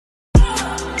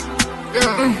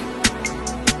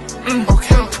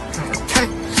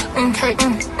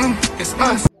It's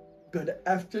us. Good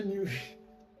afternoon.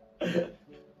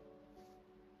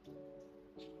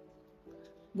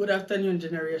 Good afternoon,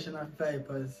 generation of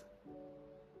vipers.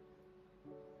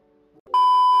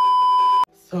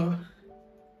 So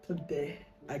today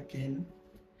again,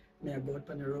 me I go out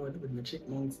on the road with my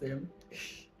chipmunks them,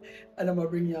 and I'm gonna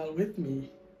bring y'all with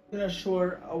me. I'm not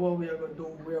sure what we are gonna do,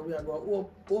 where we are going.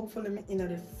 Hopefully, me in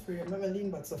the frame. Let me lean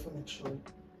back so for me sure.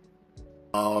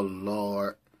 Oh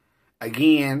Lord,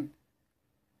 again,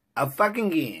 a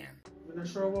fucking again. I'm not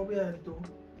sure what we are do,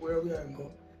 where we are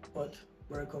go, but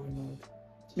we're coming out.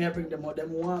 Me I bring them out.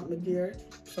 Them want me there,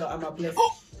 so I'm a blessing.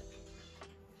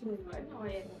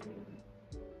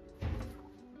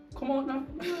 Come on now.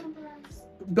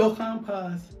 Go and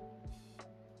pass.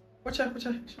 Watch out.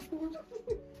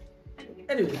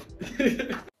 Anyway.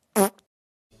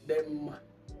 Them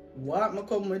want me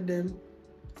come with them.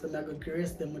 So I'm gonna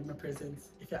grace them with my presence.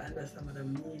 If you understand what I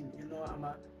mean, you know I'm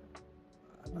a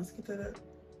scared.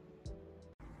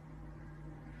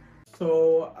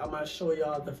 So I'm gonna show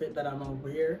y'all the fit that I'm gonna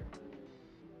wear.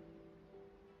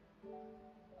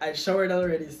 I showered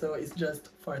already, so it's just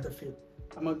for the fit.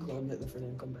 I'm gonna go and get the fit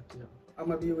and come back to y'all. I'm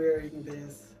gonna be wearing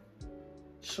this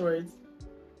shorts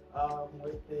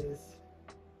with this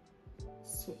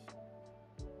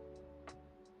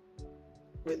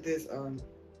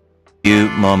Few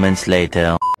moments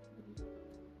later.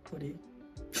 hoodie.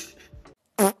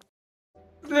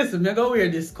 Listen, I'm gonna wear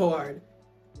this cord.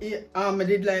 I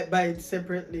did like buy it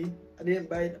separately. I didn't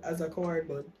buy it as a cord,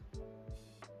 but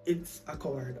it's a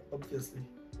cord, obviously.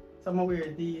 So I'm gonna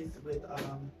wear these with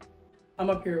I'm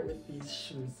gonna pair it with these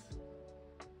shoes.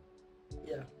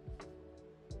 Yeah.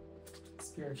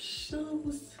 This pair of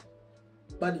shoes.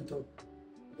 Body top.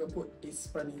 I'm gonna put this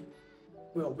funny.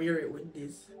 We'll wear it with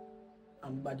this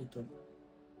and body top.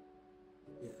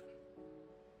 Yeah.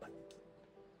 Body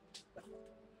top.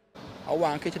 I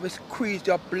want you to squeeze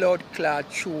your blood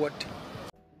clot throat.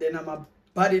 Then I'm a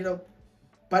body top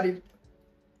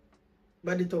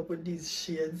with these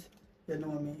shades. You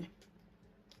know me.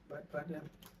 But them.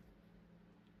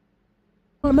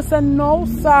 I'm say no,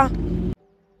 sir.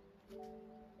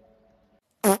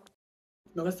 I'm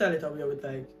gonna style it away with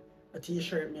like a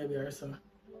t-shirt maybe or so.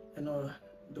 You know,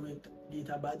 do it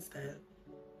a bad style.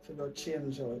 So go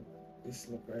change out this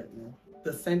look right now.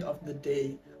 The scent of the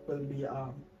day will be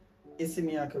Issey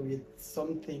Miyake with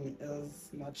something else,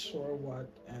 not sure what,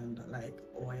 and like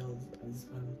oils as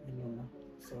well, you know.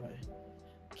 So I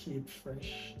keep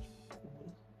fresh.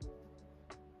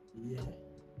 Yeah.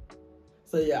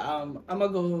 So yeah, I'm gonna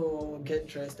go get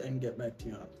dressed and get back to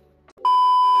y'all.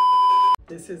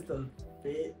 This is the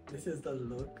fit. This is the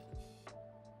look.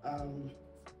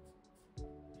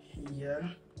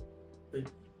 Here. Wait.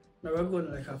 Now we're going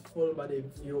like a full body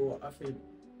view of it.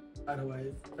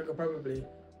 Otherwise, I could probably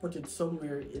put it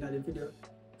somewhere in the video.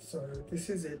 So this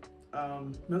is it.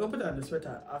 I'm gonna put on the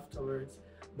sweater afterwards,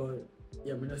 but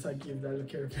yeah, I'm just gonna give that look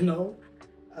here for now.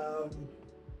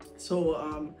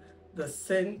 The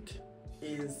scent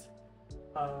is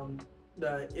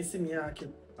the Issey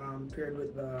Miyake paired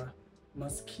with the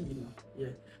Moschino.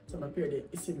 Yeah, so I'm gonna pair the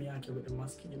Issey Miyake with the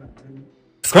Moschino and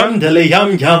Scrumdilly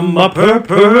yum yum a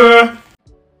purr.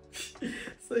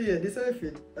 so yeah, this is how I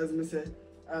fit, as I said,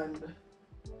 and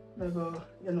I go,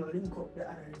 you know, link up the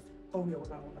eyes. Oh yeah,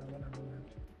 hold on.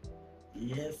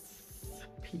 Yes,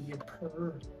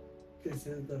 people. This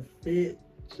is the fit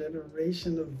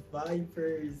generation of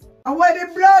vipers. And why the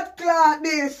blood clot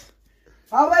this?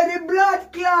 And why the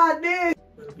blood clot this?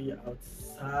 We'll be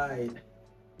outside.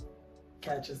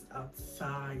 Catch us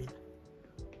outside.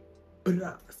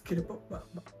 Blah, skid it up.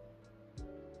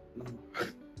 No.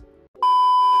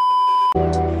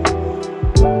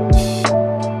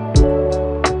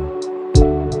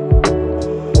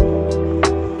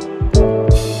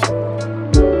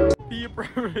 People.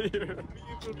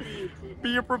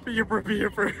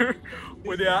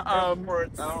 With their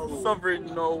sovereign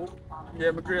now.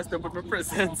 Yeah, my grace them with my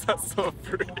presence at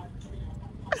sovereign.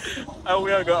 And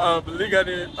we are going to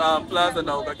Ligani Plaza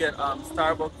now to get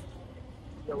Starbucks.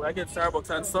 Yeah, we get Starbucks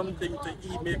and something to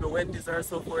eat, maybe Wendy's or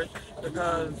so forth,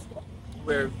 because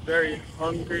we're very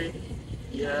hungry.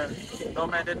 Yeah,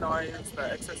 don't mind the noise,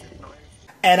 the excessive noise.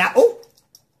 And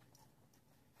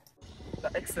The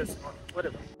excess,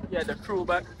 whatever. Yeah, the crew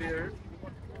back there.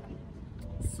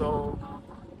 So,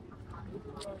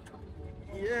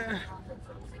 yeah.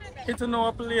 Get to know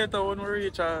up later when we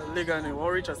reach a Ligani, when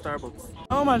we reach a Starbucks.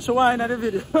 Oh man, show wine at the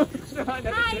video. Hi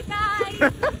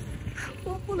guys!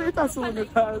 Hopefully it's soon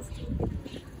because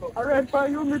I read for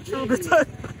you me through the time.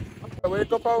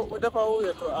 Wake up out with the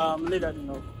power to later, you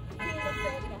know.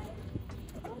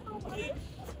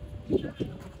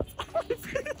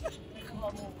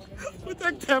 We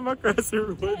take time across the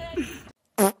road.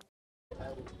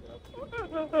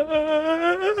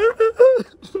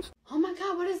 Oh my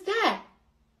god, what is that?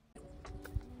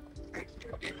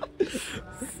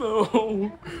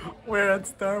 So we're at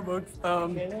Starbucks.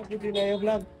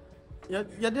 Yeah,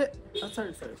 did.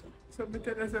 Sorry. So me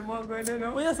tell you some more going on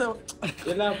now. Oh yes, sir.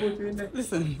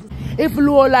 Listen. If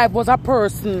low life was a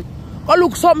person, go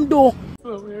look something do.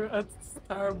 So we're at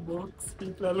Starbucks.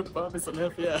 People are looking for me some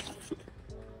help here.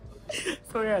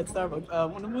 So we're at Starbucks.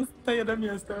 One of the most tired of me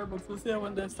at Starbucks. So see, I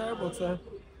wonder if Starbucks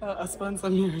a sponsor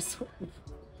me or something.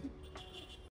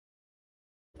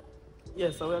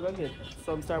 Yeah, so we're gonna get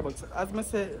some Starbucks. As I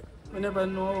said, we never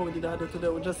know how we did that today.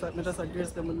 We just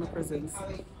grace them with my presence.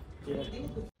 Yeah.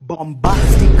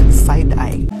 Bombastic side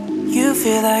eye. You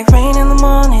feel like rain in the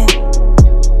morning,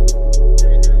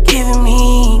 giving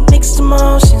me mixed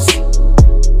emotions,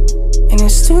 and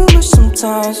it's too much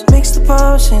sometimes. Mix the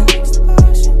potion,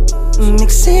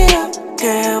 mix it up,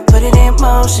 girl, put it in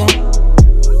motion.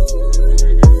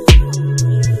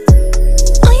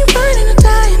 Are you finding or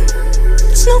dying?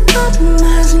 There's no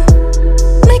compromising.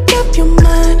 Make up your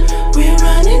mind, we're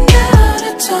running out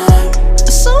of time.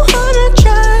 It's so hard to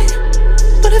try,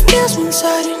 but it feels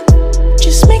one-sided.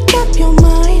 Just make up your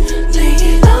mind, lay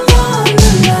it all on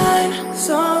the line.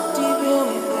 So deep in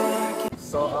it that I can.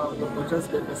 So we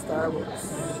just get the Starbucks.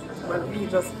 Well,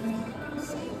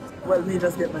 me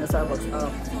just get my Starbucks.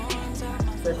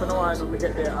 So if you know why, we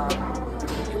get the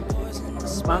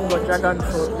mango dragon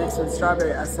fruit mixed with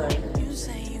strawberry acai.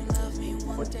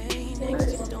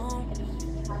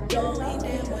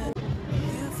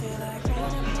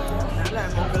 I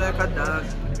like a dog.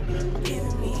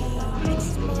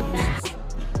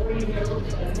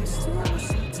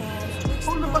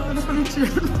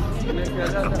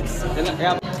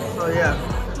 So yeah,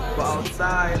 go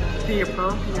outside,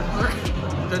 paper,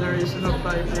 generation of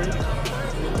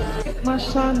 5 My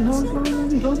shine, no,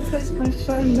 don't take my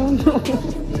shine, no.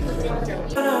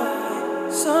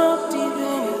 So deep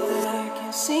in it that I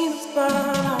can see the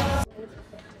burn.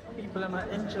 People are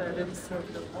enjoy themselves,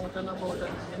 they're out and about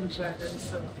and enjoy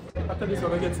themselves. After this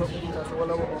one, I get something because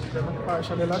all of them are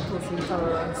partially lactose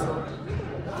intolerant, so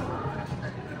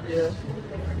yeah.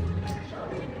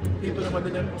 People are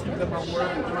doing them, keep them at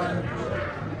work, man.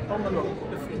 Come along,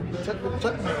 check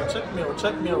me out.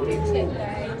 Check.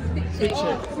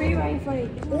 Where are you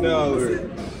from? No.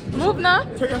 Move now?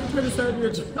 Check out 23rd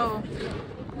age. Oh.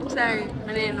 Sorry,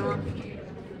 I didn't know.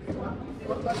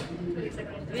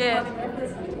 Yeah.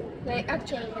 Like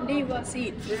actually, and then you will see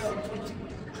it.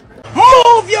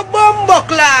 Move your bumbo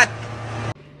clot!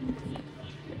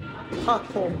 Hot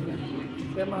home.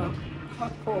 Them are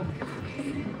hot home.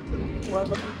 What?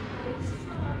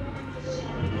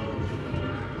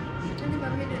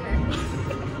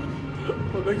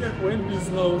 We're going to get Wendy's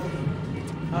now.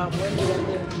 Wendy's and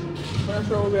then I'm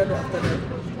sure we're going to after that.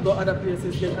 Go other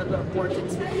places, get other more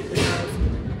things to eat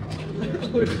because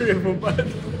we're craving bad.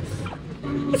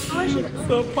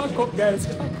 So pack up guys,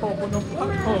 pack up, we're not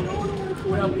pack up.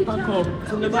 We have pack up.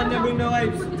 So never bring no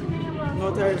wipes.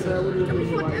 No tired, so I wouldn't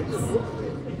bring wipes.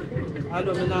 I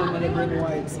don't normally bring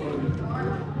wipes.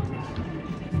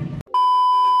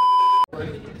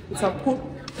 It's a pull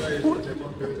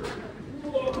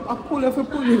if you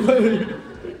pull it.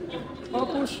 A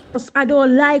push. I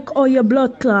don't like all your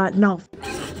blood clot now.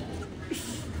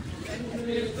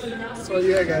 So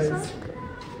yeah guys.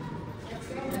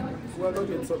 We're gonna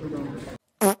get something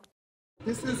now.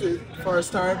 This is it for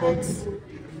Starbucks.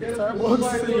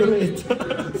 Starbucks, see you later.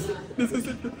 This is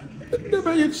it.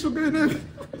 Never eat sugar in it.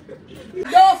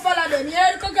 Don't follow them, you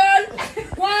hear the girl?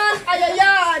 One at your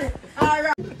yard.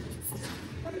 Alright.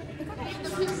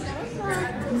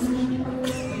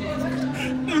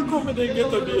 You come and then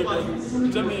get a beer,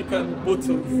 Jamaican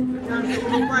bottles.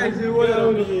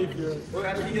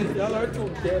 Y'all are too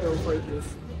ghetto for this.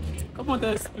 Come on,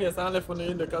 this place and left on the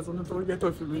end because I'm not going to get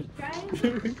off of me.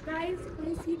 Guys,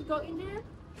 please go in there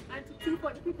and to see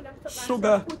what the people have to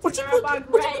Sugar. What you put?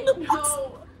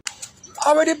 No.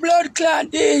 How are the blood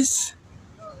clot this?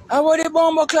 How are the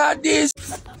bumbo clot this?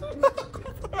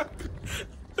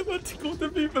 I'm going to take out the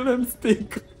people and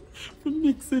steak.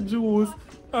 Mix the juice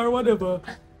or whatever.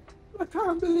 I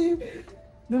can't believe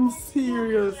them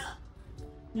serious.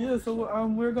 Yeah, so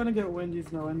we're gonna get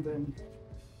Wendy's now and then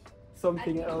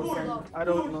something else. And I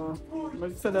don't know.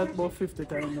 I said that about 50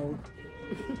 times now.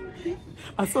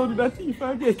 I saw that if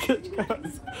I get catch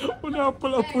cars when I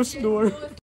pull a push door.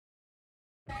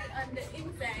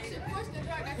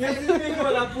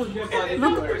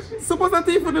 Look, suppose that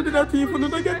thief would do that thief would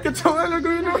not get catch while you're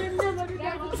going on.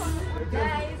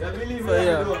 So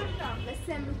yeah.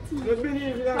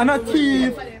 And a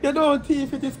thief, you don't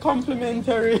thief, it is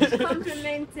complimentary.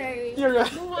 Complimentary. You're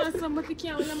right. You want somebody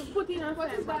can put in a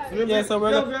friend. Yeah, so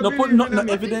we're gonna no put no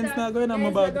evidence now going on my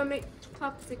bag.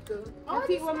 Popsicle.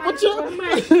 What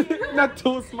you? Not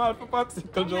too small for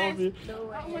popsicle, Jovi.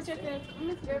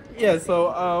 Yeah,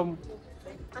 so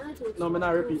no, I'm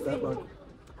not repeat that, but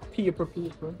people.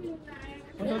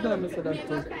 What did I say that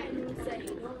too?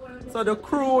 So the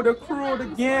crew, the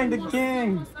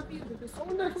gang.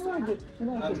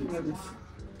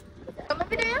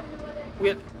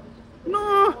 Wait.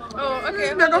 No. Oh,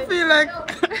 okay. I don't feel like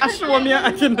I show me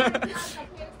I can.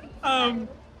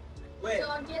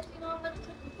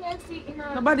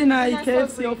 Nobody know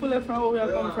KFC. How full from where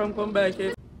we come from back.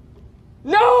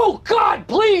 No! God,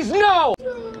 please, no!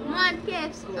 Man,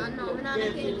 KFC. Oh, no, we're not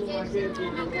KFC.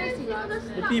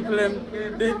 The people,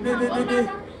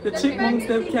 the chipmunks,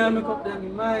 they can't make up their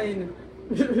mind.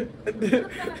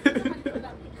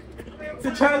 The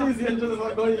Chinese angels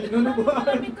are going, you know what?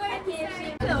 I'm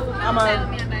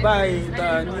gonna buy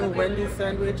the new Wendy's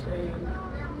sandwich and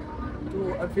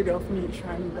do a video of me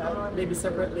trying that, maybe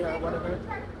separately or whatever.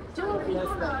 Yes,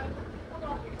 that.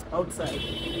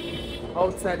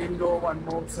 Outside indoor one,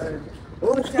 outside.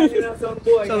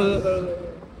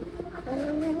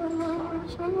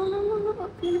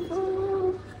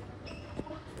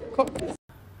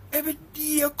 Every day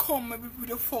you come, every day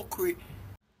you fuck with.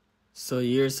 So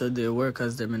years ago, the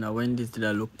workers them in a Wendy's did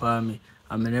a look for me,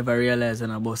 and I never realized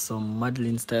and about some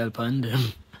Madeline style pan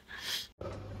them.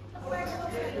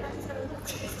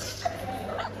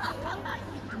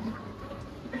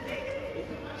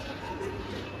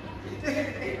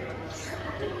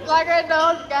 Black her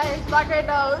nose, guys. Black her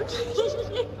nose.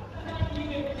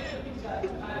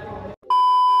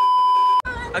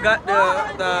 I got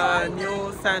the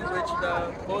new sandwich,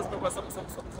 the ghost pepper something.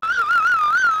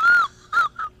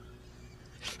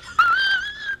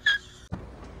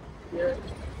 Yeah.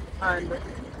 And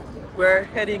we're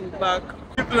heading back.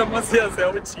 People must say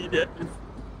how cheated.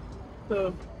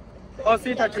 So, oh,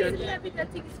 see that here.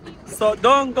 So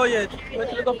don't go yet. Wait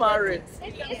till you go for it.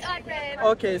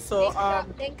 Okay, so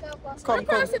come.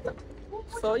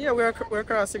 So yeah, we're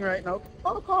crossing right now.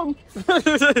 Oh, come.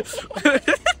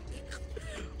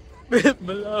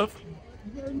 My love.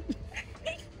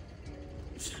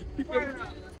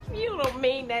 You don't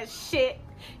mean that shit.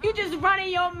 You just running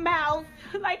your mouth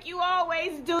like you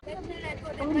always do.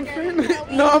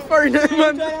 No, for that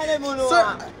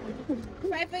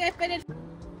man.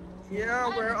 Yeah,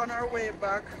 we're on our way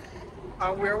back.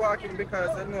 And we're walking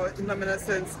because I know in a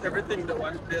sense everything the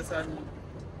one place and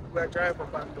we're driving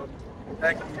up and down.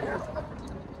 Like here.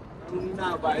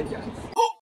 Now by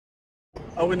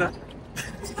are we not?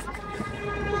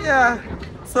 Yeah.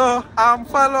 So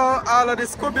follow all of the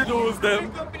Scooby-Doos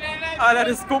them. All of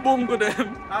the Scooby-Bungo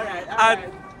them. Alright.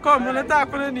 And come, let's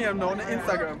talk with the name now on the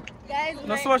Instagram. Guys,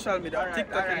 no social media,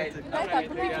 TikTok anything. Alright.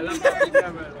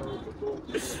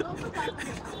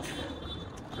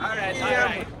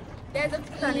 there's a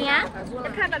plan. Yeah? I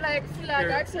kind of like feel like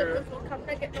I said before, come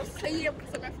to get no sleep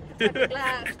because I'm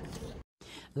glass.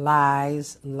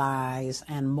 Lies, lies,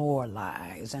 and more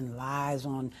lies, and lies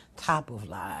on top of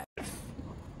lies.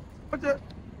 Okay.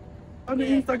 On the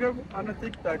Instagram, on the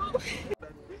TikTok.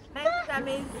 My Instagram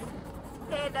is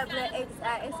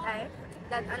KWXISI,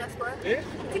 that underscore.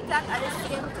 TikTok are the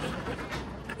same thing.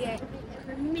 Yeah.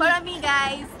 Follow me,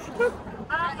 guys.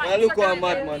 I look what a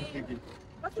madman thinking.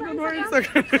 What's your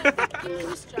Instagram?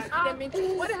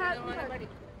 What the hell?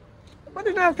 What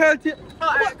did I call you? Oh,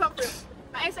 alright, come through.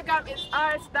 My Instagram is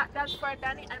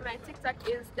rs.that's4danny and my TikTok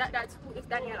is that's who is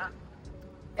Daniela.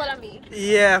 Follow me.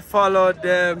 Yeah, follow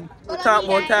them. Talk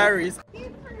about Tyrese.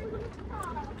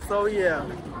 So yeah,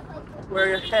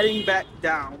 we're heading back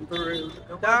down the road.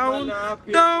 Down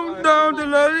the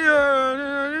road.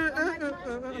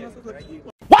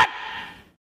 What?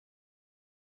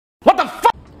 What the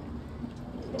fuck?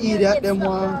 Idiot, them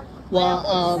want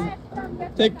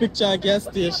take picture at gas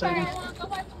station.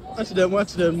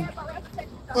 Watch them.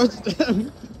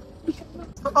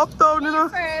 Uptown, you know.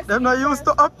 Them not used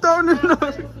to uptown, you know.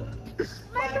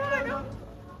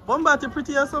 Bombati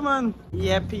pretty as a man.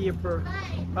 Yeah, people.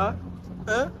 Huh?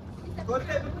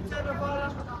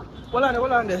 Hold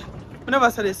on there. I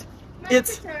never said this.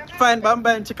 It's fine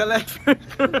Bamba and Chicken Life.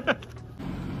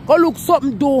 Go look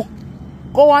something do.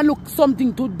 Go and look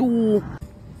something to do.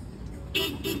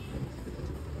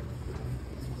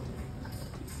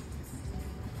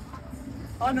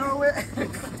 On our way.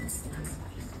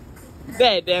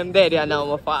 There, now,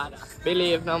 my father.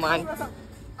 Believe no man.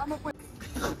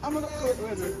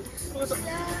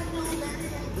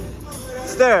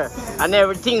 Stir and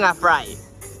everything I fry.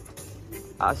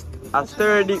 I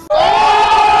stir the.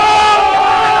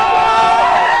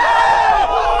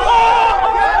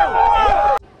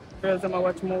 Girls, I'm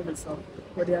watch movies, so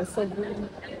but they are so good.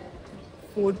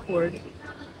 Food court.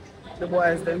 The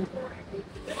boys them.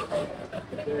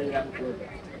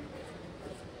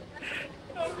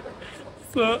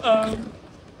 So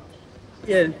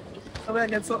yeah. So I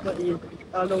get something to eat.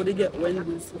 Although they get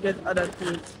Wendy's, we get other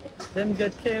things. Them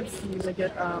get KFC, they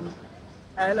get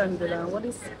Island what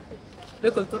is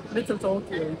Little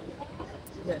Tokyo.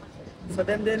 Yeah. So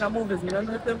them they in the movies, you don't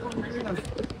know if they're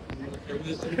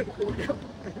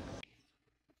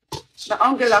the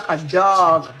uncle like a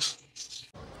dog.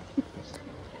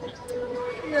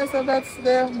 Yeah, so that's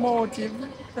their motive.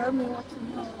 Tell me what you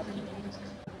know.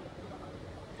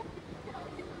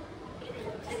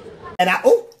 And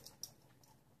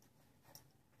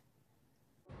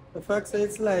The fact that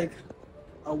it's like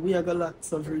a weird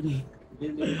lots of reading.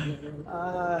 They've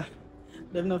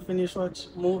not finished watch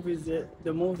movies yet,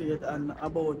 the movie yet, and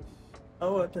about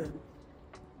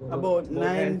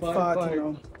 9:40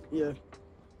 now. Yeah.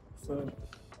 So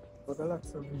but a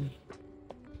lots of reading.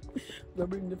 They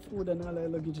bring the food and all I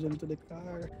luggage them to the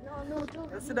car. No,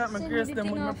 don't. I see that I graced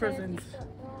them with my presents.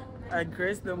 I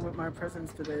graced them with my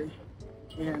presents today,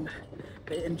 and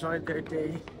they enjoyed their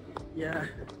day. Yeah,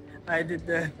 I did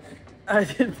that.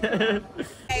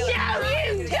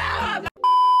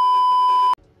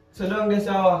 So long this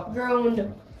hour.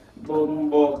 Ground.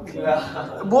 Bumbo.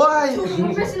 Boy!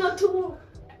 We're pressing on 2.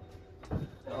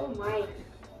 Oh my.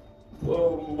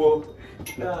 Bumbo.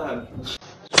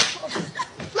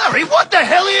 Larry, what the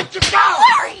hell is you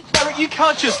doing? Larry, you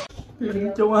can't just.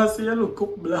 You don't want to see you look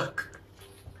up black.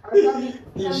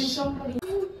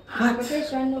 Hot.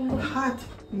 Hot.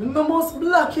 No most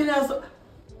black in us.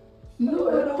 No,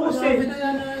 I don't want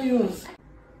to use.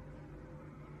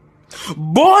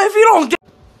 Boy, if you don't get.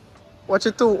 Watch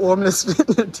it too, homeless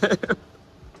people there.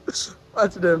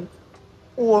 Watch them.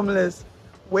 Homeless.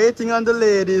 Waiting on the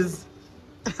ladies.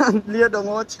 And lay down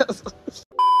watch us.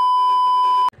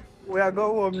 We are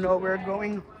going home now. We're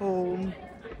going home.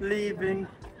 Leaving.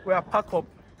 We are pack up.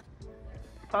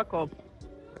 Pack up.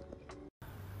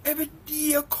 Every day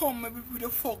you come, every day you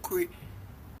fuck with.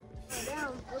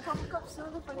 Damn, we'll come up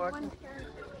soon for one.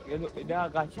 You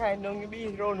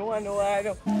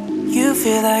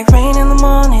feel like rain in the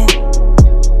morning,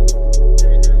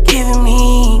 giving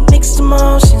me mixed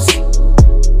emotions,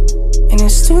 and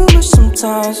it's too much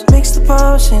sometimes. Mix the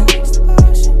potion,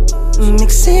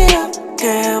 mix it up,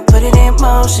 girl, put it in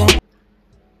motion.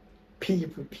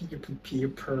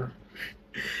 People.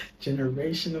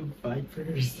 Generation of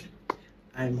vipers.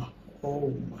 I'm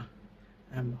home.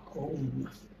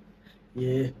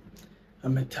 Yeah.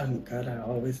 I'm a thank God. I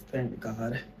always thank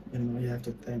God. You know, you have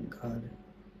to thank God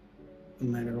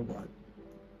no matter what.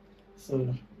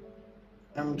 So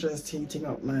I'm just heating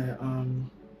up my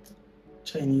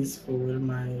Chinese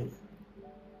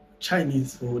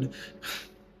food.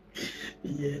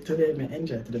 Yeah, today I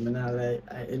enjoyed them and I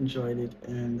enjoyed it,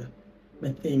 and I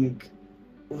think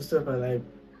also like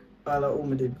all of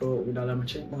them did go with all of my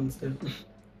chipmunks them.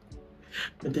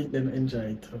 I think them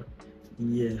enjoyed it too.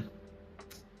 Yeah.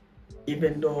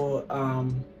 Even though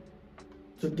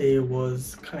today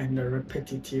was kind of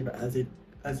repetitive as it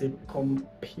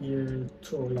compared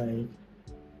to like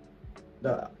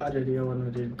the other day when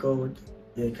we did go,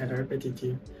 yeah, kind of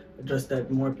repetitive. Just that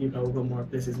more people will go more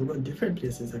places. We go different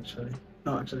places actually.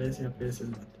 No, actually I say places,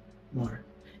 but more.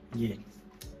 Yeah.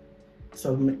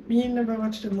 So me never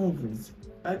watch the movies.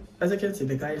 As you can see,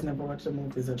 the guys never watch the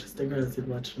movies. Just the girls did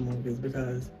watch the movies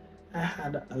because I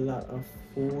had a lot of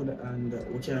food and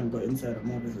we can't go inside the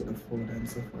movies with the food and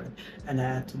so forth. And I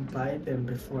had to buy them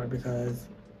before because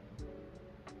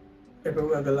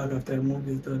everywhere got a lot of their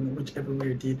movies done, which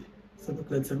everywhere did. So look,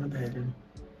 let's buy them.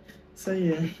 So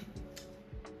yeah,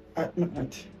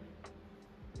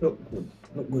 look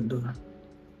good though.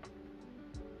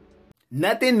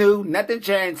 Nothing new, nothing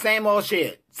changed, same old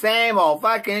shit. Same old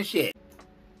fucking shit.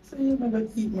 So yeah, I'm gonna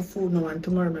eat my food now and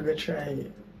tomorrow I'm gonna try.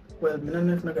 Well, I don't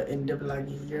know if I'm gonna end the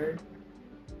vlog here.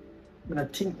 I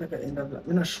think I'm gonna end the vlog.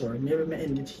 I'm not sure. Maybe I'm gonna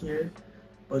end it here.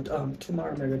 But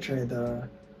tomorrow I'm gonna try the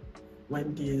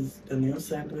Wendy's, the new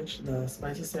sandwich, the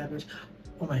spicy sandwich.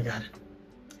 Oh my god.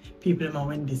 People in my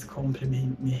Wendy's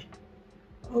compliment me.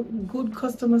 Oh, good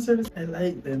customer service. I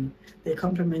like them. They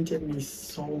complimented me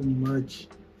so much.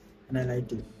 And I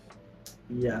liked it.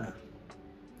 Yeah.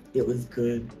 It was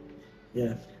good.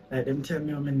 Yeah. Like them tell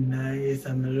me I'm nice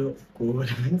and I look good.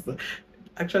 So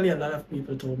Actually, a lot of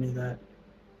people told me that.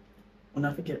 When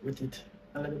I forget with it.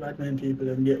 A lot of bad men people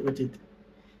don't get with it.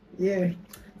 Yeah.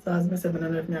 So as I said, I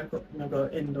don't know if I'm going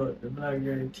to end up the vlog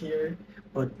right here.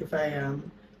 But if I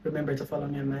am, remember to follow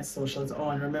me on my socials. Oh,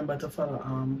 and remember to follow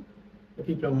the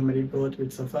people I'm going to go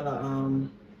with. So follow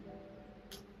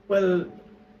well,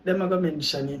 them are going to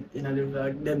mention it in the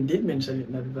vlog. Them did mention it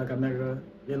in the vlog. I'm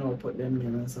going to, put them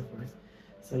name and so forth.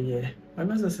 So yeah, I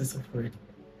must say so forth.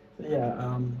 So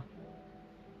yeah,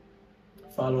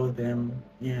 follow them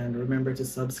and remember to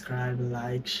subscribe,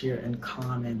 like, share, and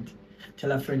comment.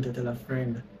 Tell a friend to tell a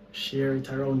friend. Share it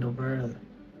around the world.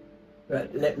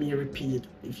 But let me repeat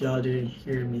if y'all didn't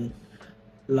hear me.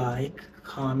 Like,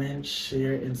 comment,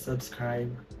 share, and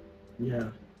subscribe. Yeah.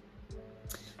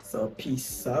 So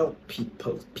peace out,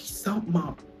 people. Peace out,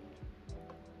 mom.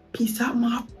 Peace out,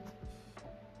 mom.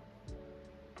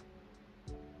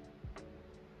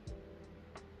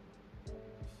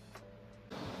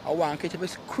 I want you to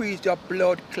squeeze your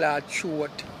blood clot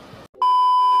throat.